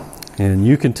And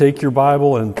you can take your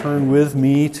Bible and turn with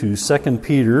me to 2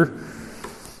 Peter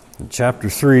chapter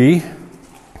 3.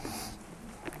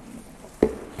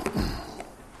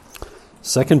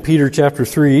 2 Peter chapter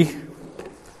 3.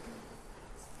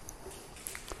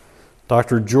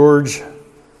 Dr. George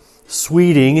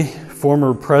Sweeting,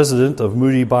 former president of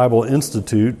Moody Bible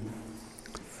Institute,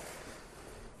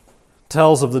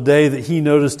 tells of the day that he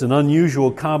noticed an unusual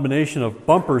combination of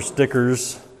bumper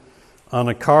stickers on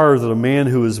a car that a man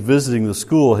who was visiting the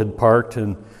school had parked,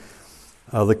 and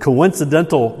the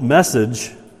coincidental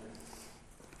message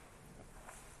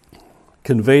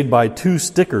conveyed by two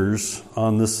stickers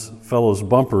on this fellow's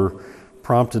bumper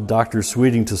prompted Dr.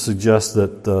 Sweeting to suggest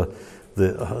that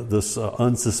this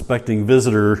unsuspecting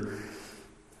visitor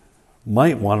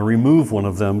might want to remove one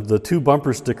of them. The two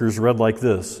bumper stickers read like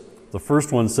this. The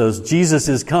first one says, "Jesus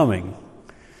is coming."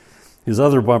 His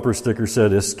other bumper sticker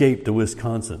said, "Escape to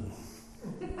Wisconsin."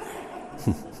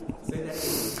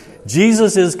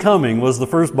 Jesus is coming was the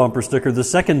first bumper sticker. The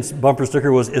second bumper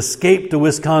sticker was "Escape to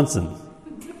Wisconsin."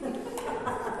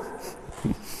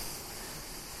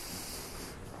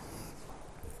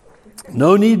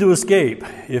 No need to escape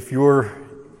if you're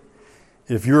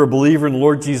a believer in the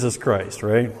Lord Jesus Christ,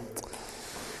 right?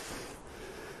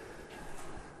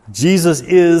 Jesus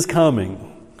is coming.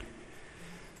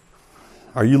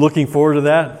 Are you looking forward to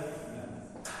that?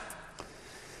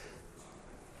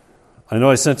 I know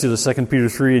I sent you to 2 Peter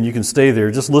 3, and you can stay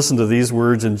there. Just listen to these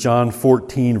words in John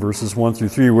 14, verses 1 through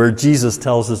 3, where Jesus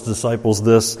tells his disciples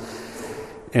this,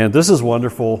 and this is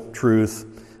wonderful truth.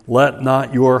 "Let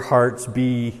not your hearts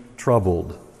be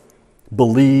troubled.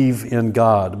 Believe in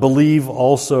God. Believe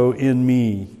also in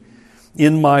me.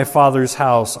 In my Father's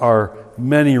house are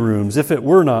many rooms. If it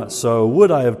were not so,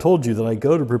 would I have told you that I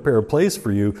go to prepare a place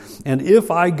for you? And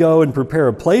if I go and prepare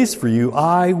a place for you,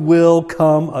 I will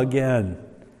come again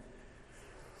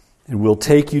and will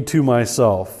take you to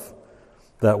myself,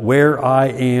 that where I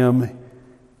am,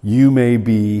 you may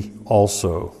be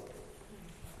also."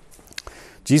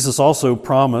 Jesus also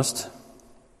promised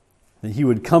that he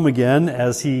would come again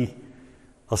as he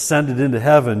ascended into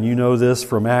heaven. You know this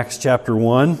from Acts chapter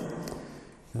 1,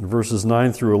 in verses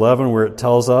 9 through 11, where it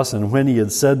tells us, "And when he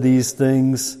had said these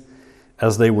things,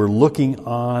 as they were looking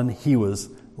on, he was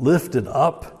lifted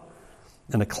up,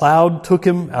 and a cloud took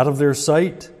him out of their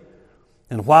sight.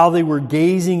 And while they were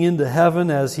gazing into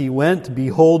heaven as he went,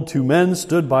 behold, two men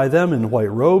stood by them in white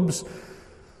robes,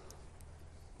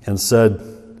 and said,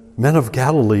 'Men of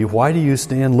Galilee, why do you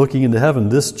stand looking into heaven?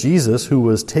 This Jesus, who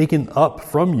was taken up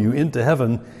from you into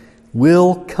heaven,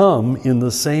 will come in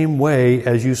the same way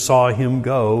as you saw him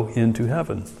go into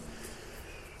heaven.'"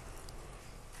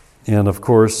 And of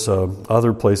course,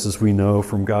 other places we know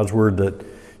from God's Word that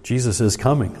Jesus is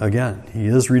coming again. He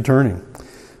is returning.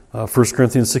 1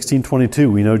 Corinthians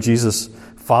 16:22, we know Jesus'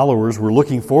 followers were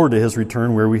looking forward to his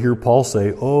return, where we hear Paul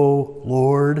say, "O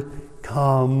Lord,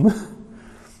 come."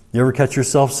 You ever catch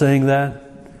yourself saying that?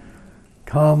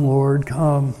 "Come, Lord,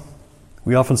 come."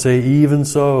 We often say, "Even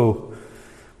so,"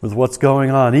 with what's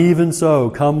going on. "Even so,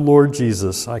 come, Lord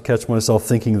Jesus." I catch myself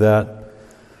thinking that.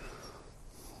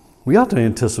 We ought to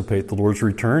anticipate the Lord's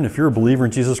return. If you're a believer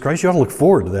in Jesus Christ, you ought to look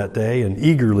forward to that day and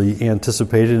eagerly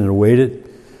anticipate it and await it.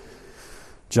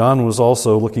 John was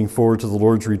also looking forward to the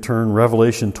Lord's return.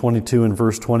 Revelation 22 and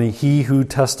verse 20, "He who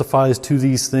testifies to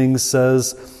these things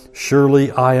says,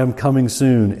 'Surely I am coming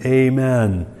soon.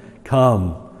 Amen.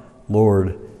 Come,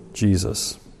 Lord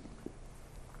Jesus.'"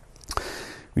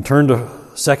 We turn to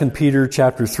 2 Peter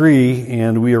chapter 3,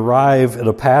 and we arrive at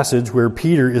a passage where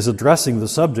Peter is addressing the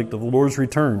subject of the Lord's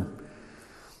return.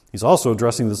 He's also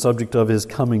addressing the subject of his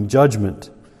coming judgment.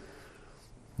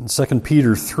 In 2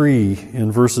 Peter 3,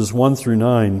 in verses 1 through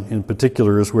 9, in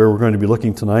particular, is where we're going to be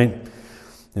looking tonight.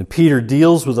 And Peter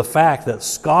deals with the fact that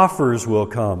scoffers will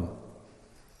come.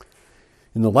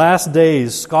 In the last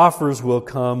days, scoffers will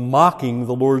come, mocking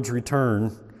the Lord's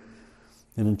return.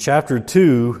 And in chapter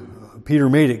 2, Peter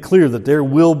made it clear that there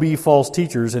will be false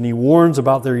teachers, and he warns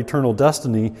about their eternal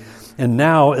destiny. And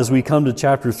now, as we come to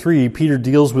chapter 3, Peter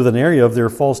deals with an area of their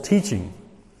false teaching.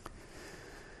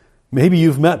 Maybe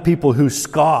you've met people who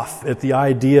scoff at the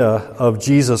idea of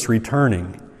Jesus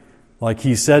returning, like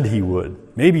he said he would.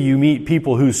 Maybe you meet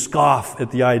people who scoff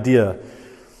at the idea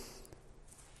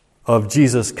of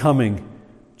Jesus coming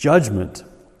judgment.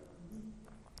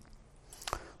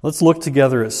 Let's look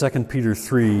together at 2 Peter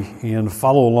 3 and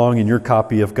follow along in your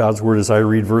copy of God's Word as I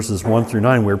read verses 1 through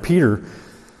 9, where Peter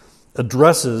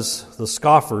addresses the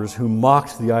scoffers who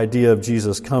mocked the idea of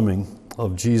Jesus coming,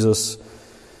 of Jesus'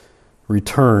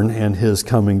 return and his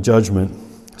coming judgment.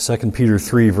 2 Peter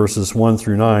 3, verses 1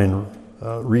 through 9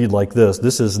 read like this: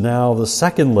 "This is now the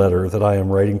second letter that I am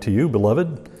writing to you,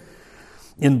 beloved.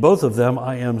 In both of them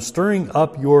I am stirring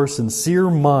up your sincere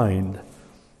mind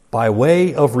by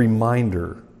way of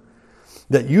reminder,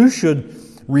 that you should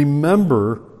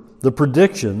remember the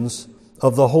predictions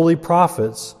of the holy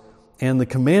prophets and the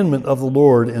commandment of the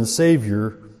Lord and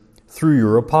Savior through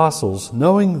your apostles,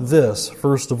 knowing this,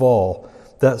 first of all,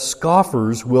 that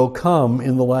scoffers will come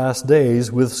in the last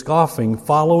days with scoffing,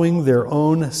 following their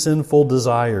own sinful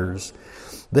desires.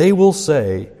 They will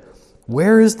say,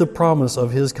 'Where is the promise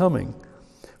of his coming?'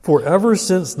 For ever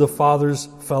since the fathers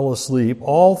fell asleep,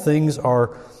 all things are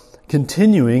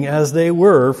continuing as they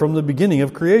were from the beginning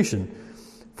of creation.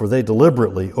 For they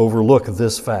deliberately overlook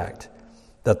this fact,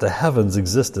 that the heavens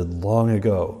existed long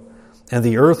ago, and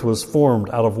the earth was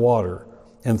formed out of water,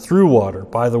 and through water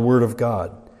by the word of God,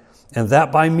 and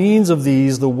that by means of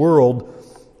these the world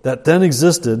that then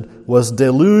existed was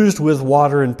deluged with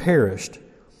water and perished.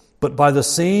 But by the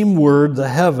same word the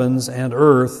heavens and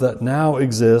earth that now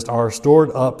exist are stored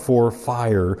up for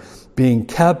fire, being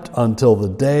kept until the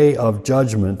day of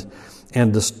judgment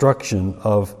and destruction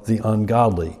of the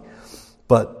ungodly.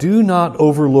 But do not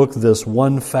overlook this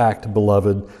one fact,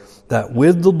 beloved, that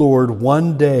with the Lord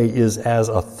 1 day is as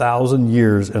 1,000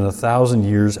 years, and 1,000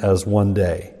 years as 1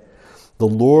 day. The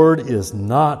Lord is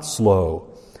not slow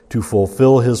to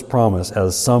fulfill his promise,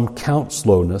 as some count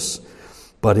slowness,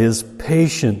 but is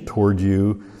patient toward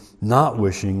you, not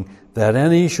wishing that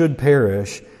any should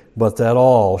perish, but that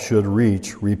all should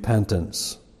reach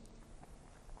repentance."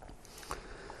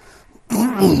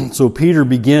 So Peter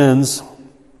begins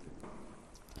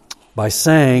by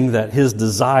saying that his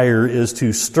desire is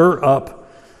to stir up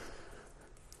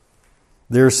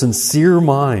their sincere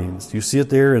minds. You see it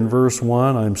there in verse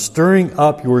 1. "I'm stirring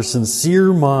up your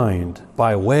sincere mind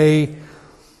by way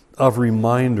of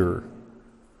reminder."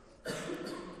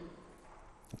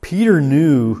 Peter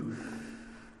knew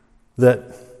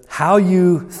that how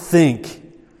you think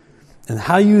and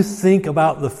how you think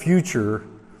about the future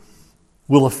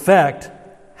will affect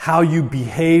how you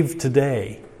behave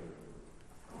today.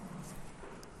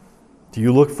 Do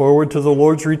you look forward to the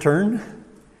Lord's return?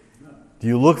 Do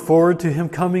you look forward to him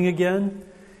coming again?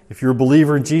 If you're a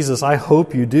believer in Jesus, I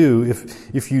hope you do.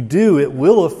 If you do, it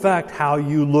will affect how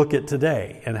you look at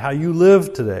today and how you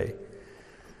live today.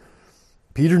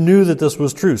 Peter knew that this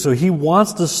was true, so he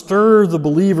wants to stir the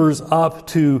believers up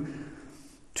to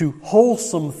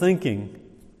wholesome thinking.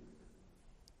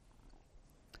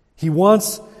 He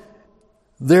wants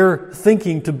their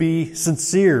thinking to be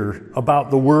sincere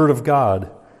about the Word of God,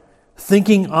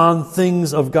 thinking on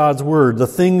things of God's Word, the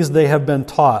things they have been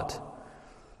taught.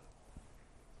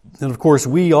 And of course,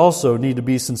 we also need to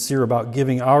be sincere about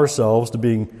giving ourselves to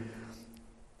being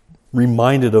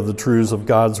reminded of the truths of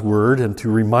God's Word and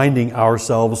to reminding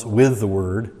ourselves with the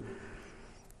Word.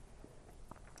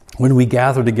 When we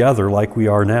gather together like we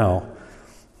are now,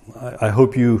 I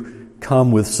hope you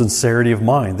come with sincerity of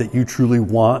mind, that you truly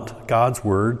want God's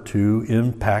Word to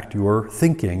impact your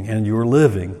thinking and your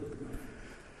living,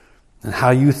 and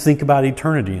how you think about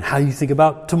eternity and how you think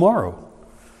about tomorrow.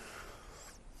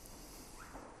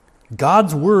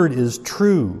 God's Word is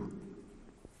true,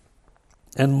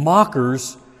 and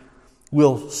mockers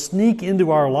will sneak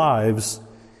into our lives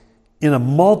in a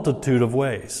multitude of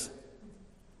ways.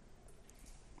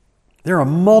 There are a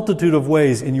multitude of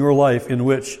ways in your life in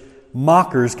which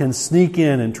mockers can sneak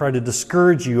in and try to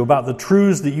discourage you about the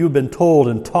truths that you've been told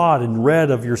and taught and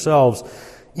read of yourselves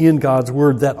in God's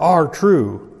Word that are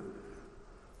true.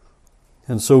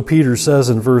 And so Peter says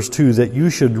in verse 2 that you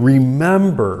should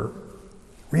remember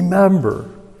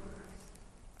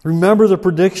the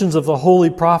predictions of the holy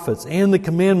prophets and the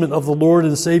commandment of the Lord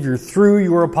and Savior through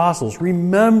your apostles.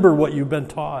 Remember what you've been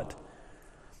taught.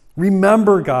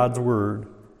 Remember God's Word.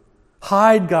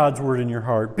 Hide God's Word in your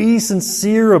heart. Be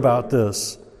sincere about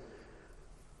this.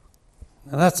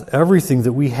 And that's everything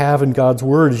that we have in God's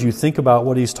Word as you think about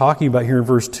what he's talking about here in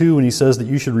verse 2 when he says that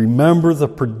you should remember the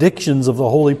predictions of the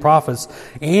holy prophets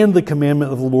and the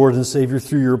commandment of the Lord and Savior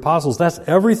through your apostles. That's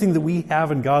everything that we have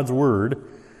in God's Word.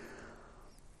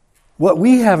 What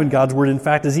we have in God's Word, in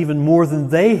fact, is even more than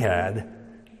they had.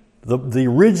 The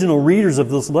original readers of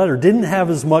this letter didn't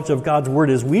have as much of God's Word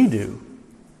as we do.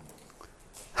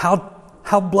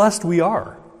 How blessed we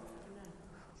are.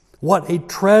 What a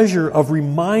treasure of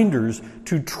reminders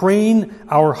to train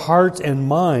our hearts and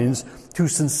minds to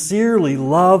sincerely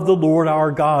love the Lord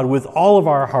our God with all of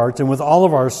our hearts and with all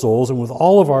of our souls and with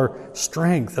all of our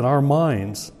strength and our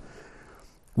minds.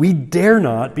 We dare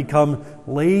not become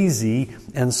lazy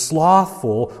and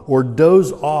slothful or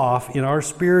doze off in our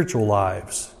spiritual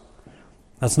lives.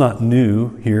 That's not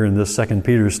new here in this 2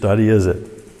 Peter study, is it?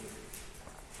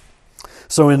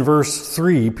 So in verse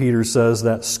 3, Peter says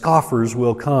that scoffers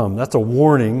will come. That's a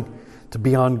warning to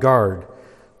be on guard.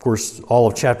 Of course, all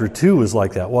of chapter 2 was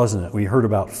like that, wasn't it? We heard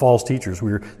about false teachers.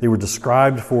 They were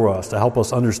described for us to help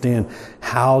us understand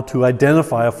how to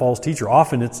identify a false teacher.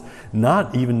 Often it's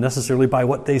not even necessarily by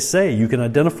what they say. You can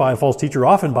identify a false teacher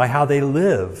often by how they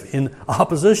live in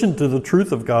opposition to the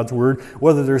truth of God's Word.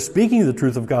 Whether they're speaking the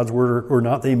truth of God's Word or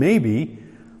not, they may be.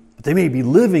 But they may be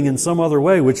living in some other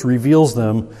way which reveals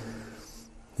them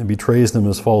and betrays them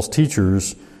as false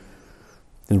teachers.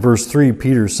 In verse 3,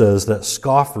 Peter says that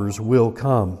scoffers will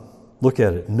come. Look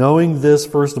at it. Knowing this,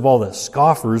 first of all, that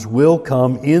scoffers will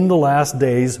come in the last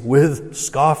days with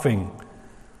scoffing.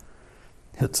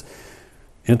 It's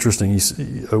interesting.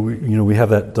 We have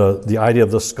that the idea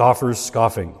of the scoffers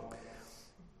scoffing.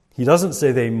 He doesn't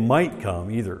say they might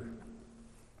come either.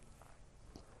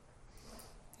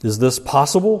 Is this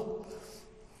possible?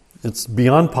 It's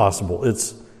beyond possible.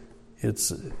 It's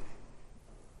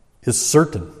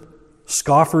certain.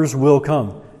 Scoffers will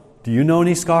come. Do you know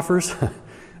any scoffers?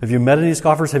 Have you met any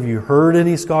scoffers? Have you heard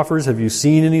any scoffers? Have you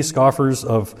seen any scoffers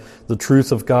of the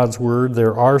truth of God's Word?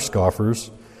 There are scoffers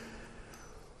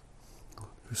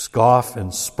who scoff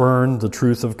and spurn the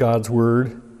truth of God's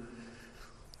Word.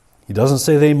 He doesn't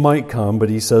say they might come, but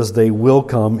he says they will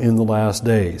come in the last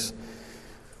days.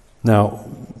 Now,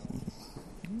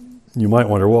 you might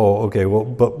wonder,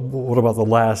 but what about the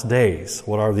last days?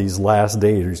 What are these last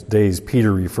days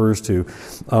Peter refers to?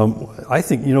 I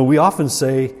think, we often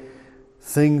say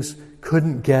things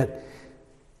couldn't get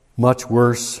much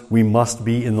worse. We must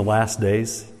be in the last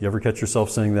days. You ever catch yourself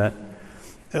saying that?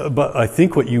 But I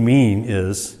think what you mean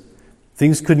is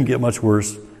things couldn't get much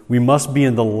worse. We must be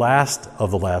in the last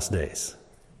of the last days.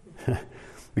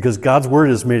 Because God's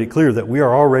Word has made it clear that we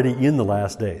are already in the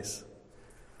last days.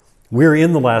 We're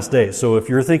in the last days. So if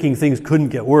you're thinking things couldn't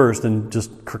get worse, then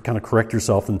just kind of correct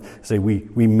yourself and say we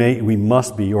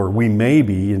must be, or we may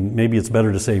be, and maybe it's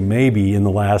better to say maybe in the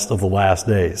last of the last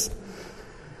days.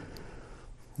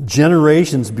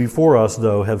 Generations before us,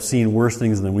 though, have seen worse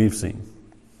things than we've seen.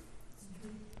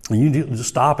 And you just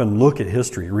stop and look at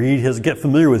history, get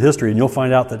familiar with history, and you'll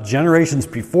find out that generations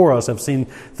before us have seen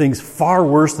things far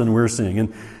worse than we're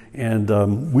seeing.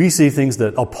 And we see things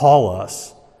that appall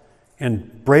us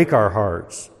and break our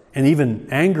hearts, and even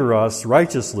anger us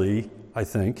righteously, I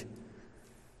think,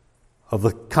 of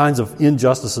the kinds of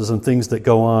injustices and things that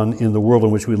go on in the world in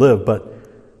which we live. But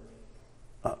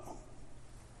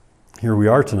here we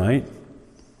are tonight.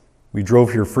 We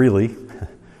drove here freely.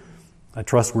 I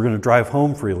trust we're going to drive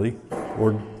home freely,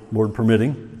 Lord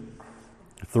permitting.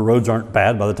 If the roads aren't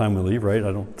bad by the time we leave, right?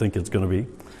 I don't think it's going to be.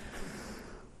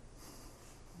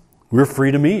 We're free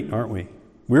to meet, aren't we?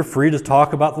 We're free to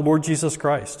talk about the Lord Jesus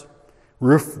Christ.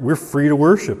 We're free to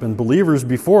worship. And believers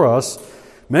before us,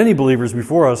 many believers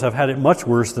before us, have had it much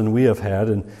worse than we have had.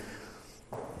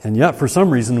 And yet, for some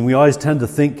reason, we always tend to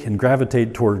think and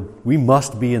gravitate toward, we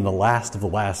must be in the last of the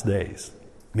last days.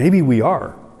 Maybe we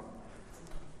are.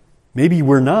 Maybe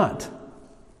we're not.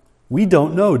 We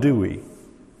don't know, do we?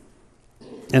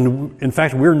 And in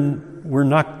fact, we're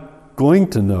not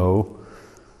going to know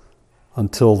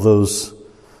until those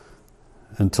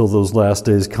last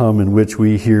days come in which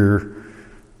we hear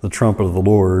the trumpet of the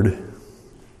Lord.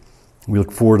 We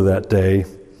look forward to that day.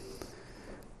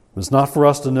 It's not for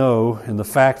us to know, and the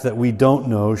fact that we don't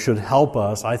know should help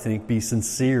us, I think, be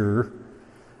sincere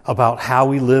about how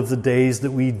we live the days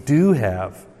that we do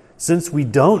have. Since we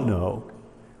don't know,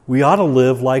 we ought to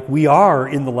live like we are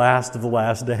in the last of the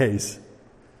last days.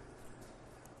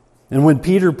 And when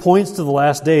Peter points to the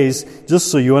last days,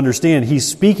 just so you understand, he's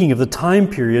speaking of the time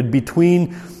period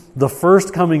between the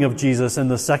first coming of Jesus and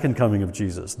the second coming of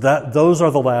Jesus. Those are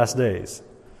the last days.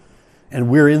 And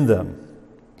we're in them.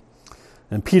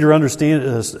 And Peter understood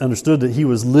that he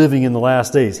was living in the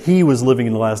last days. He was living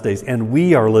in the last days. And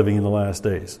we are living in the last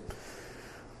days.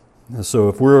 And so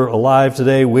if we're alive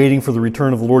today waiting for the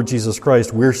return of the Lord Jesus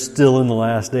Christ, we're still in the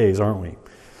last days, aren't we?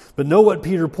 But know what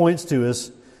Peter points to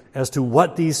is as to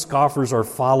what these scoffers are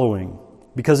following.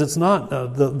 Because it's not,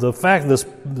 the fact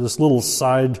this little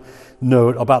side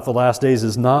note about the last days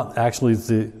is not actually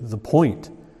the point.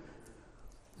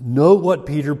 Note what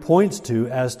Peter points to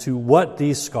as to what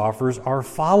these scoffers are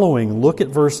following. Look at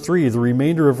verse 3, the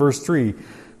remainder of verse 3.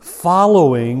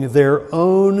 Following their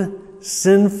own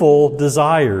sinful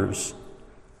desires.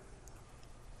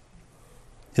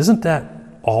 Isn't that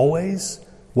always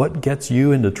what gets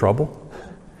you into trouble?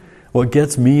 What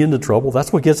gets me into trouble?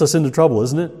 That's what gets us into trouble,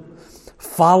 isn't it?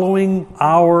 Following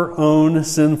our own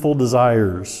sinful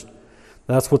desires.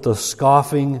 That's what the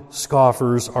scoffing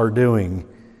scoffers are doing.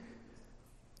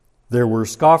 There were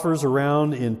scoffers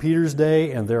around in Peter's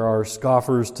day, and there are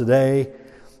scoffers today.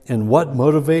 And what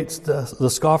motivates the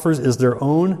scoffers is their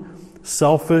own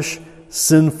selfish,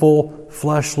 sinful,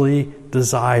 fleshly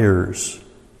desires.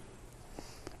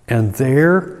 And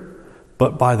there,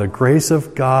 but by the grace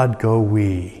of God go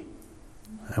we.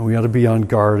 And we ought to be on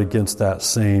guard against that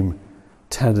same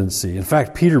tendency. In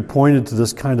fact, Peter pointed to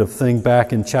this kind of thing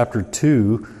back in chapter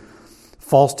 2.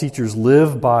 False teachers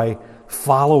live by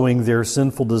following their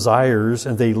sinful desires,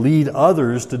 and they lead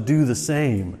others to do the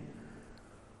same.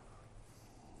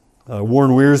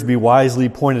 Warren Wiersbe wisely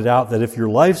pointed out that if your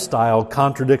lifestyle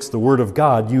contradicts the Word of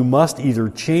God, you must either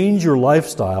change your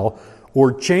lifestyle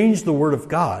or change the Word of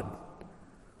God.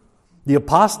 The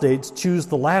apostates choose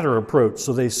the latter approach,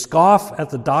 so they scoff at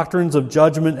the doctrines of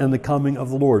judgment and the coming of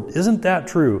the Lord. Isn't that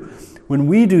true? When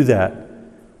we do that,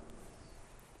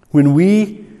 when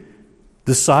we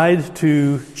decide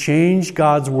to change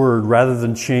God's Word rather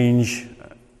than change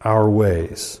our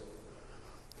ways,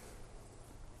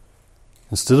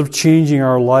 instead of changing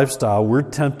our lifestyle, we're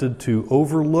tempted to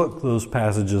overlook those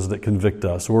passages that convict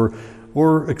us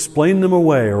or explain them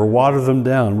away or water them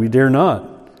down. We dare not,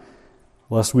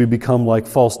 lest we become like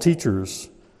false teachers.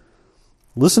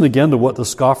 Listen again to what the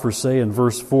scoffers say in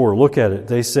verse 4. Look at it.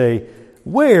 They say,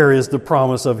 "Where is the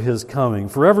promise of His coming?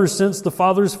 For ever since the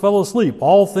fathers fell asleep,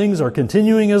 all things are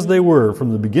continuing as they were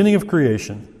from the beginning of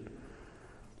creation."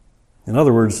 In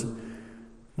other words,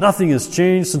 nothing has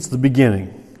changed since the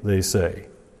beginning, they say.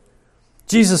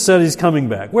 Jesus said He's coming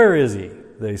back. Where is He?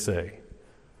 They say.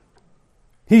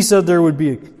 He said there would be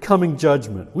a coming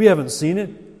judgment. We haven't seen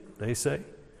it, they say.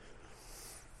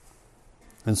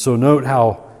 And so note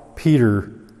how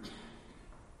Peter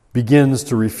begins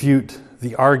to refute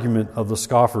the argument of the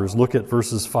scoffers. Look at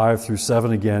verses 5 through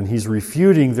 7 again. He's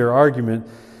refuting their argument,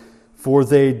 for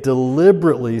they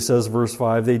deliberately, says verse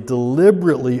 5, they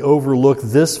deliberately overlook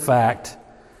this fact,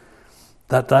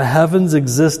 that the heavens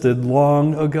existed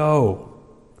long ago,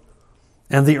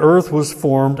 and the earth was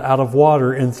formed out of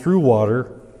water and through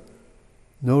water.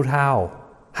 Note how.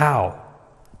 How?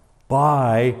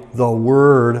 By the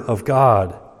Word of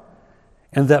God.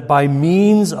 And that by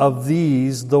means of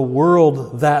these, the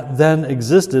world that then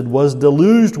existed was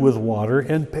deluged with water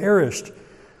and perished.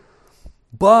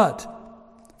 But,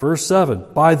 verse 7,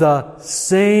 by the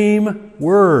same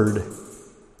Word,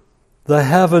 the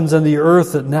heavens and the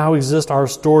earth that now exist are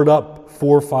stored up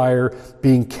for fire,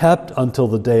 being kept until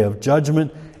the day of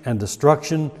judgment and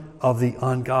destruction of the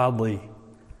ungodly.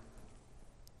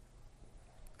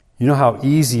 You know how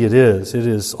easy it is. It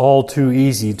is all too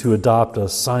easy to adopt a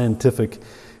scientific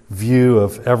view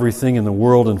of everything in the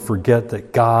world and forget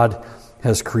that God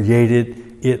has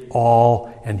created it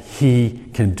all and He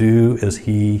can do as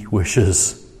He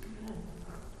wishes.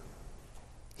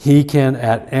 He can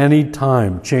at any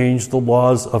time change the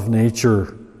laws of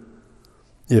nature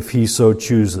if He so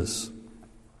chooses.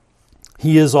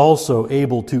 He is also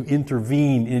able to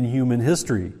intervene in human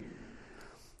history.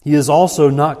 He is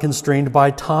also not constrained by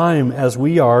time as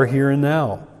we are here and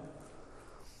now.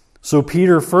 So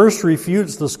Peter first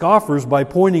refutes the scoffers by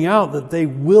pointing out that they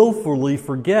willfully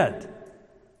forget.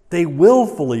 They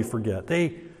willfully forget.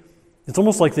 It's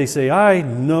almost like they say, I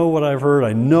know what I've heard.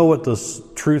 I know what the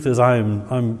truth is. I'm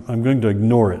going to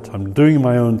ignore it. I'm doing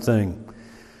my own thing.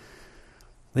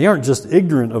 They aren't just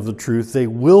ignorant of the truth. They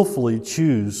willfully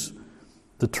choose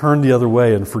to turn the other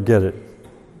way and forget it.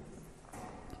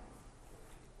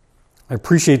 I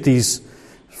appreciate these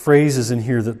phrases in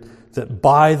here that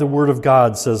by the Word of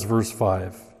God, says verse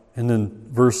 5. And then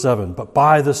verse 7, but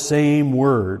by the same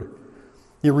Word.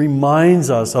 It reminds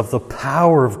us of the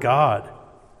power of God.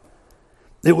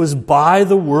 It was by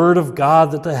the Word of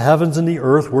God that the heavens and the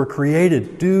earth were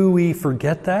created. Do we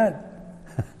forget that?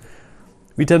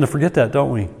 We tend to forget that,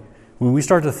 don't we? When we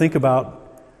start to think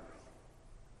about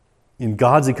in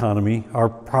God's economy, our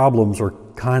problems are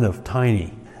kind of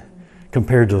tiny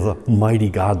compared to the mighty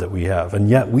God that we have. And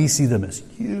yet we see them as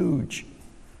huge.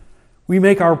 We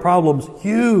make our problems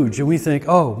huge and we think,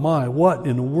 oh my, what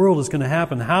in the world is going to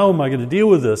happen? How am I going to deal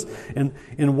with this? And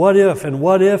what if, and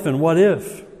what if, and what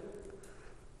if?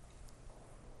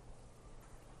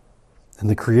 And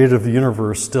the creator of the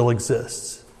universe still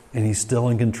exists. And He's still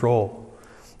in control.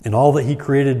 And all that He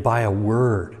created by a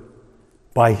word,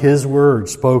 by His word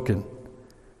spoken,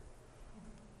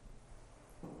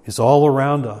 is all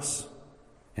around us.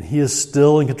 And He is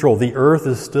still in control. The earth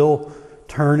is still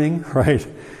turning, right?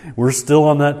 We're still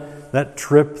on that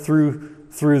trip through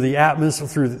the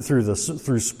atmosphere,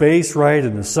 through space, right?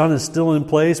 And the sun is still in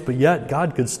place, but yet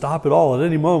God could stop it all at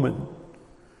any moment.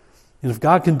 And if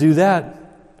God can do that,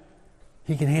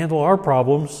 He can handle our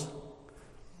problems.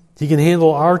 He can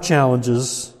handle our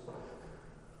challenges.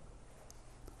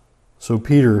 So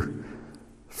Peter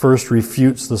first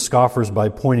refutes the scoffers by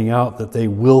pointing out that they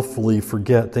willfully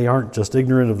forget. They aren't just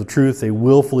ignorant of the truth, they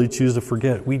willfully choose to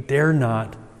forget. We dare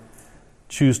not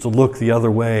choose to look the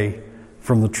other way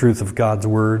from the truth of God's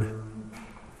Word.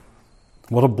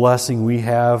 What a blessing we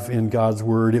have in God's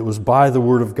Word. It was by the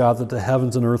Word of God that the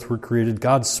heavens and earth were created.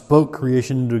 God spoke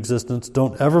creation into existence.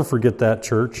 Don't ever forget that,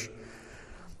 church.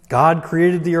 God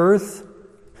created the earth.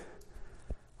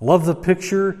 I love the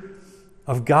picture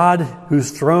of God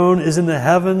whose throne is in the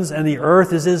heavens and the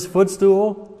earth is His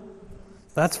footstool.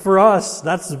 That's for us.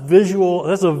 That's a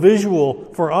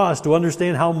visual for us to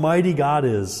understand how mighty God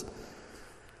is.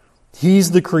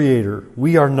 He's the Creator.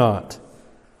 We are not.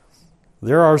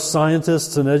 There are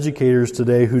scientists and educators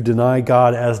today who deny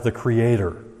God as the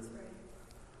Creator.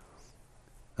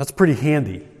 That's pretty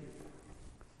handy.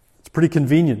 It's pretty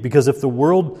convenient, because if the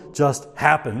world just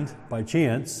happened by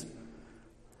chance,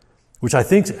 which I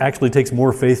think actually takes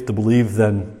more faith to believe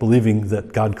than believing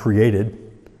that God created,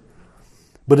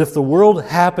 but if the world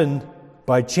happened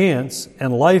by chance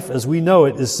and life as we know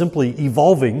it is simply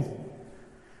evolving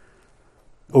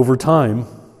over time,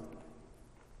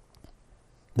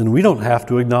 then we don't have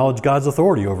to acknowledge God's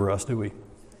authority over us, do we?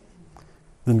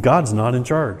 Then God's not in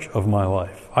charge of my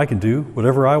life. I can do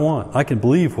whatever I want. I can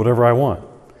believe whatever I want.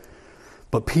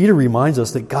 But Peter reminds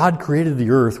us that God created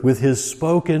the earth with His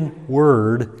spoken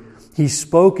word. He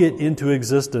spoke it into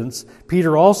existence.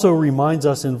 Peter also reminds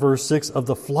us in verse 6 of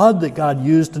the flood that God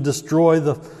used to destroy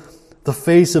the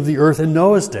face of the earth in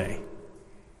Noah's day.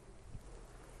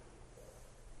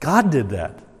 God did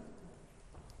that.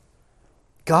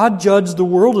 God judged the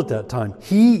world at that time.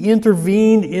 He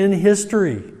intervened in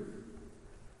history.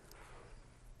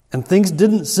 And things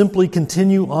didn't simply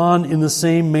continue on in the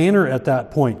same manner at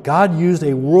that point. God used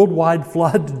a worldwide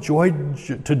flood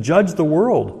to judge the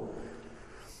world.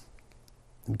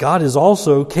 God is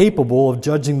also capable of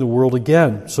judging the world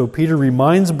again. So Peter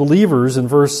reminds believers in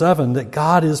verse 7 that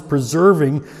God is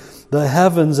preserving the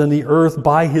heavens and the earth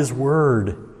by His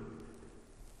word.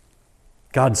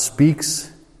 God speaks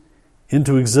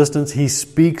into existence. He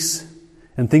speaks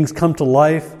and things come to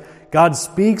life. God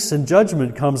speaks and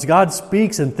judgment comes. God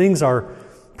speaks and things are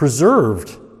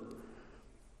preserved.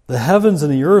 The heavens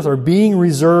and the earth are being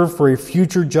reserved for a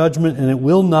future judgment, and it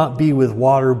will not be with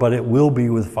water, but it will be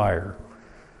with fire.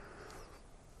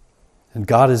 And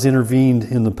God has intervened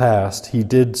in the past. He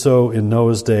did so in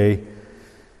Noah's day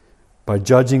by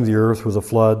judging the earth with a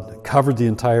flood, covered the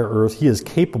entire earth. He is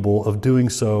capable of doing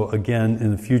so again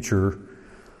in the future.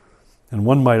 And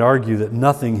one might argue that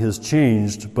nothing has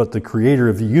changed, but the Creator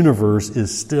of the universe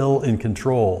is still in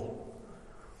control.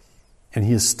 And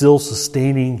He is still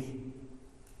sustaining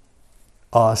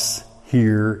us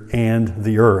here and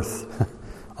the earth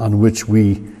on which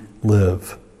we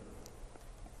live.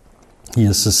 He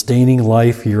is sustaining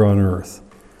life here on earth.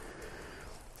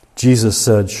 Jesus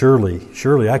said,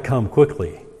 surely I come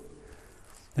quickly.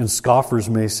 And scoffers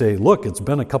may say, look, it's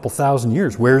been a couple thousand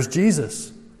years. Where's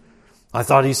Jesus? I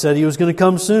thought He said He was going to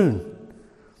come soon.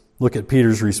 Look at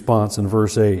Peter's response in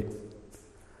verse 8.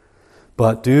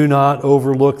 But do not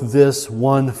overlook this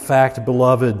one fact,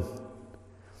 beloved,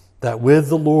 that with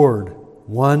the Lord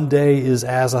 1 day is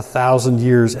as 1,000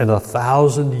 years, and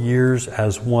 1,000 years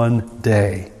as 1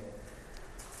 day.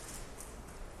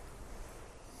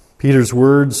 Peter's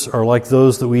words are like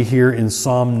those that we hear in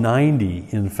Psalm 90,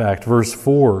 in fact, verse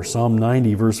 4. Psalm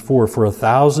 90, verse 4. For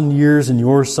 1,000 years in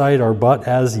your sight are but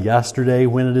as yesterday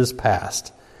when it is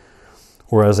past,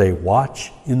 or as a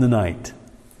watch in the night.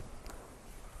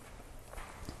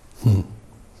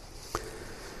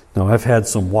 Now, I've had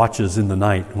some watches in the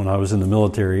night when I was in the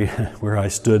military where I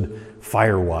stood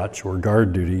fire watch or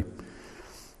guard duty,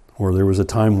 or there was a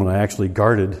time when I actually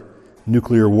guarded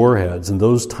nuclear warheads, and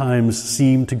those times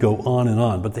seemed to go on and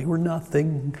on, but they were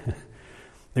nothing.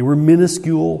 They were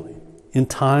minuscule in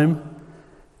time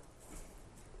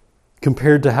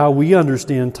compared to how we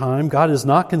understand time. God is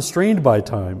not constrained by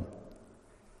time.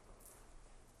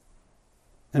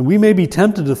 And we may be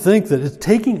tempted to think that it's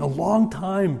taking a long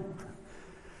time.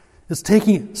 It's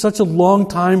taking such a long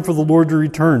time for the Lord to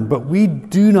return, but we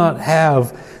do not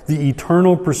have the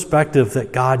eternal perspective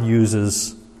that God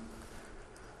uses.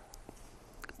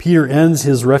 Peter ends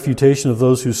his refutation of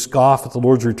those who scoff at the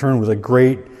Lord's return with a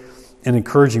great and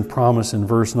encouraging promise in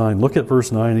verse 9. Look at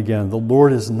verse 9 again. The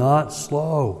Lord is not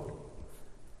slow.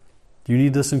 Do you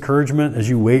need this encouragement as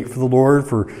you wait for the Lord,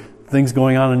 for things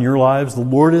going on in your lives? The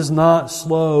Lord is not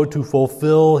slow to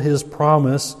fulfill His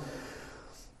promise,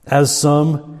 as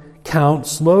some count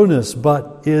slowness,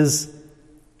 but is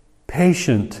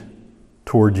patient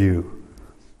toward you,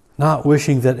 not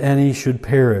wishing that any should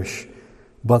perish,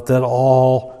 but that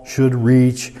all should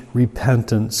reach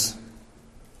repentance.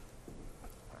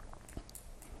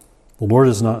 The Lord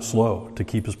is not slow to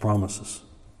keep His promises.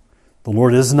 The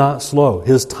Lord is not slow.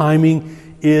 His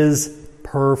timing is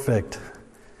perfect.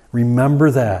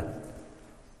 Remember that.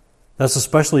 That's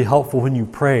especially helpful when you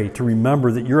pray, to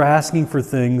remember that you're asking for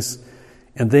things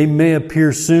and they may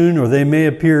appear soon or they may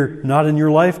appear not in your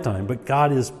lifetime, but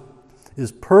God is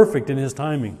perfect in His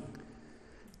timing.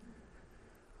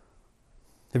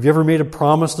 Have you ever made a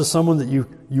promise to someone that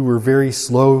you were very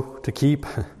slow to keep?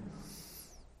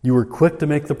 You were quick to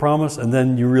make the promise, and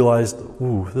then you realized,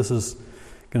 ooh, this is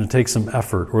going to take some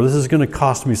effort, or this is going to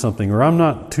cost me something, or I'm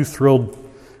not too thrilled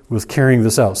with carrying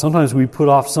this out. Sometimes we put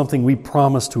off something we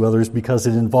promise to others because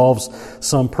it involves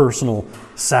some personal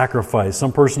sacrifice,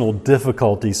 some personal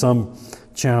difficulty, some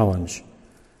challenge.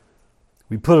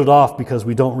 We put it off because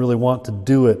we don't really want to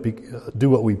do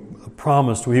what we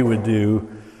promised we would do.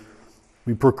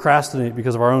 We procrastinate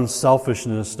because of our own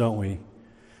selfishness, don't we?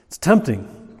 It's tempting.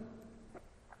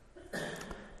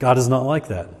 God is not like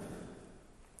that.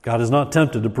 God is not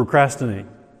tempted to procrastinate.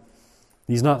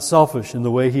 He's not selfish in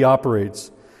the way He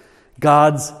operates.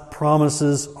 God's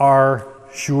promises are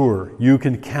sure. You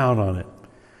can count on it.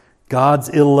 God's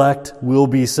elect will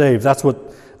be saved. That's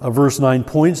what verse 9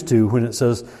 points to when it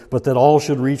says, but that all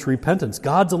should reach repentance.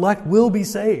 God's elect will be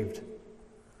saved.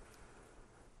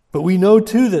 But we know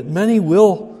too that many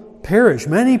will perish.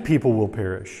 Many people will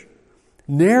perish.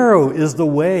 Narrow is the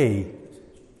way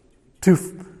to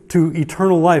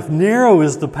eternal life. Narrow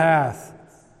is the path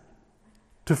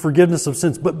to forgiveness of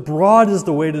sins. But broad is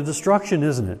the way to destruction,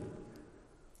 isn't it?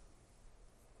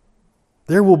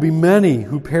 There will be many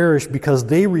who perish because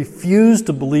they refuse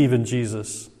to believe in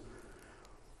Jesus.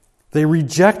 They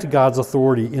reject God's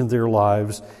authority in their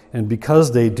lives, and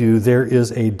because they do, there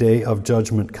is a day of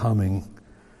judgment coming.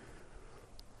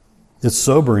 It's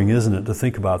sobering, isn't it, to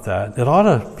think about that? It ought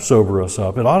to sober us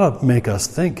up. It ought to make us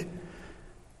think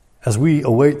as we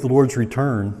await the Lord's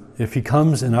return, if He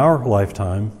comes in our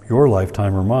lifetime, your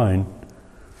lifetime or mine.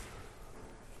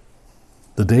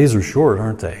 The days are short,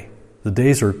 aren't they? The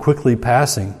days are quickly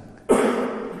passing.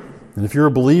 And if you're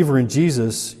a believer in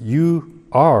Jesus, you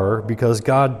are because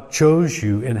God chose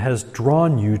you and has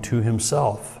drawn you to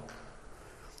Himself.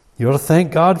 You ought to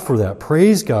thank God for that.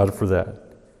 Praise God for that.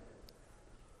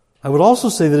 I would also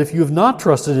say that if you have not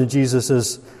trusted in Jesus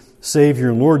as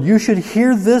Savior and Lord, you should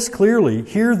hear this clearly.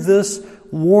 Hear this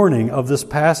warning of this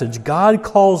passage. God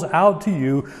calls out to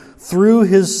you through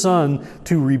His Son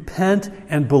to repent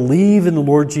and believe in the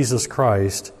Lord Jesus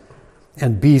Christ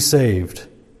and be saved.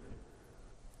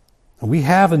 And we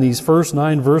have in these first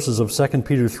 9 verses of 2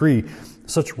 Peter 3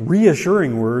 such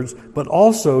reassuring words, but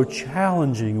also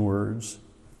challenging words.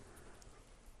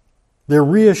 They're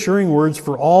reassuring words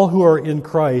for all who are in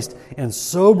Christ, and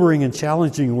sobering and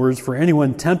challenging words for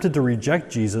anyone tempted to reject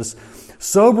Jesus.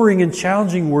 Sobering and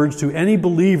challenging words to any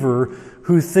believer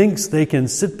who thinks they can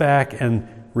sit back and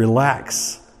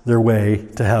relax their way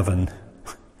to heaven.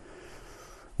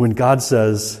 When God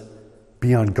says,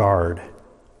 be on guard,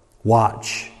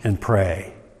 watch and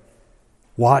pray.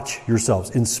 Watch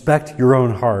yourselves, inspect your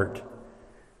own heart.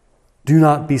 Do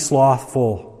not be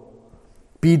slothful.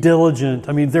 Be diligent.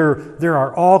 I mean, there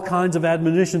are all kinds of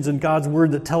admonitions in God's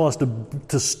Word that tell us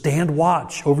to stand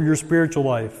watch over your spiritual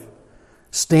life.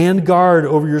 Stand guard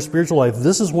over your spiritual life.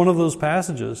 This is one of those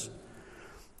passages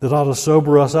that ought to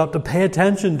sober us up to pay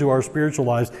attention to our spiritual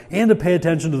lives and to pay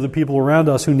attention to the people around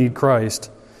us who need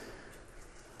Christ.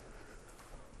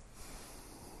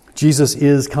 Jesus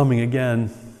is coming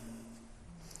again.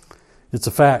 It's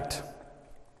a fact.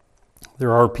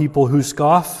 There are people who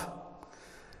scoff.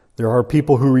 There are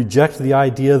people who reject the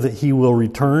idea that He will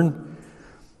return.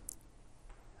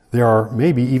 There are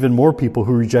maybe even more people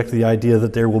who reject the idea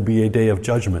that there will be a day of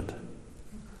judgment.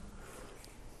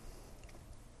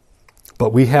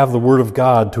 But we have the Word of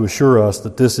God to assure us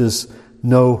that this is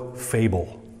no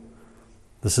fable.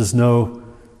 This is no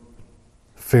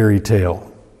fairy tale.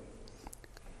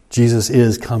 Jesus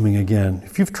is coming again.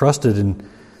 If you've trusted in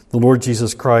the Lord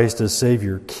Jesus Christ as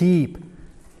Savior, keep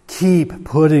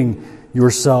putting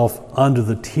yourself under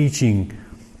the teaching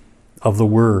of the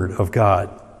Word of God.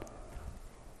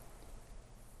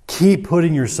 Keep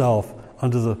putting yourself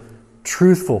under the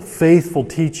truthful, faithful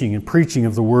teaching and preaching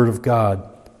of the Word of God.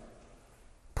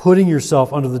 Putting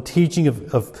yourself under the teaching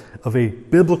of a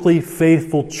biblically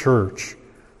faithful church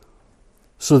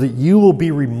so that you will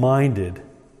be reminded.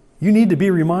 You need to be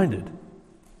reminded.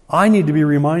 I need to be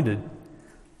reminded.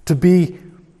 To be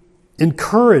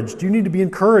encouraged. You need to be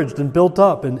encouraged and built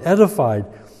up and edified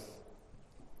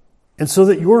And so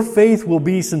that your faith will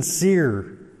be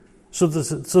sincere, so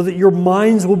that your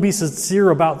minds will be sincere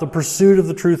about the pursuit of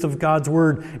the truth of God's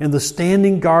Word and the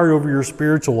standing guard over your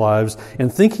spiritual lives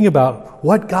and thinking about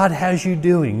what God has you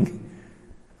doing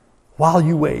while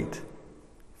you wait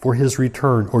for His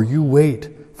return, or you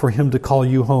wait for Him to call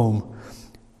you home.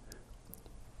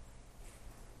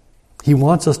 He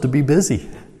wants us to be busy.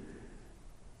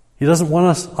 He doesn't want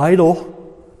us idle.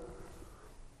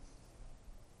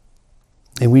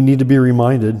 And we need to be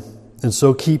reminded, and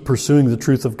so keep pursuing the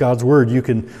truth of God's Word. You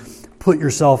can put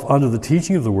yourself under the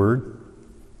teaching of the Word.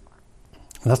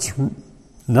 That's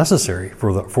necessary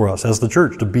for us as the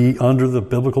church, to be under the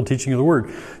biblical teaching of the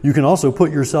Word. You can also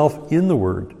put yourself in the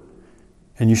Word,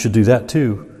 and you should do that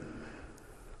too.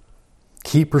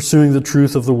 Keep pursuing the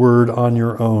truth of the Word on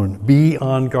your own. Be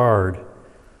on guard.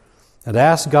 And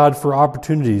ask God for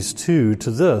opportunities too,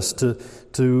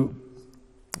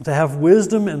 to have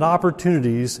wisdom and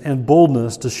opportunities and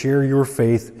boldness to share your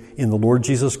faith in the Lord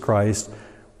Jesus Christ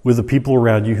with the people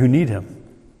around you who need Him.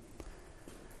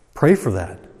 Pray for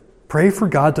that. Pray for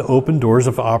God to open doors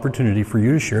of opportunity for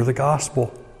you to share the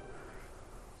gospel,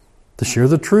 to share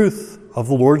the truth of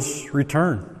the Lord's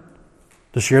return,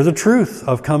 to share the truth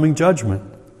of coming judgment.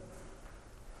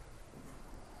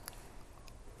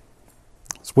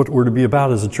 It's what we're to be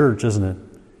about as a church, isn't it?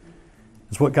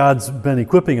 It's what God's been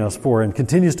equipping us for and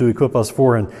continues to equip us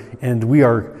for, and we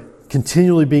are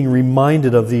continually being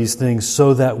reminded of these things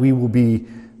so that we will be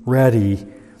ready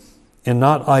and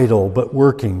not idle, but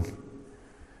working.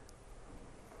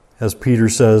 As Peter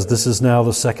says, this is now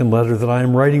the second letter that I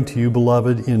am writing to you,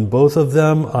 beloved. In both of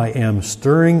them I am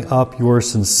stirring up your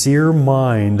sincere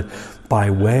mind by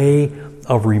way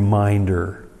of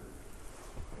reminder.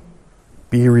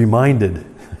 Be reminded.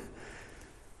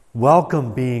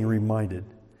 Welcome being reminded.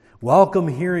 Welcome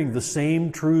hearing the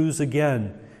same truths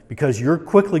again, because you're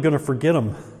quickly going to forget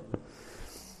them.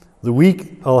 The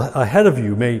week ahead of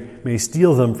you may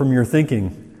steal them from your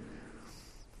thinking.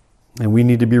 And we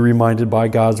need to be reminded by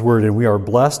God's Word. And we are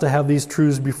blessed to have these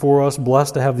truths before us,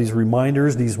 blessed to have these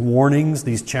reminders, these warnings,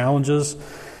 these challenges.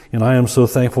 And I am so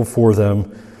thankful for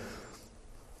them.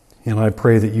 And I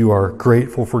pray that you are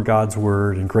grateful for God's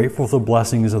Word and grateful for the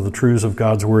blessings of the truths of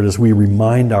God's Word as we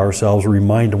remind ourselves,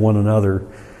 remind one another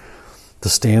to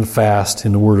stand fast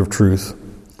in the Word of truth.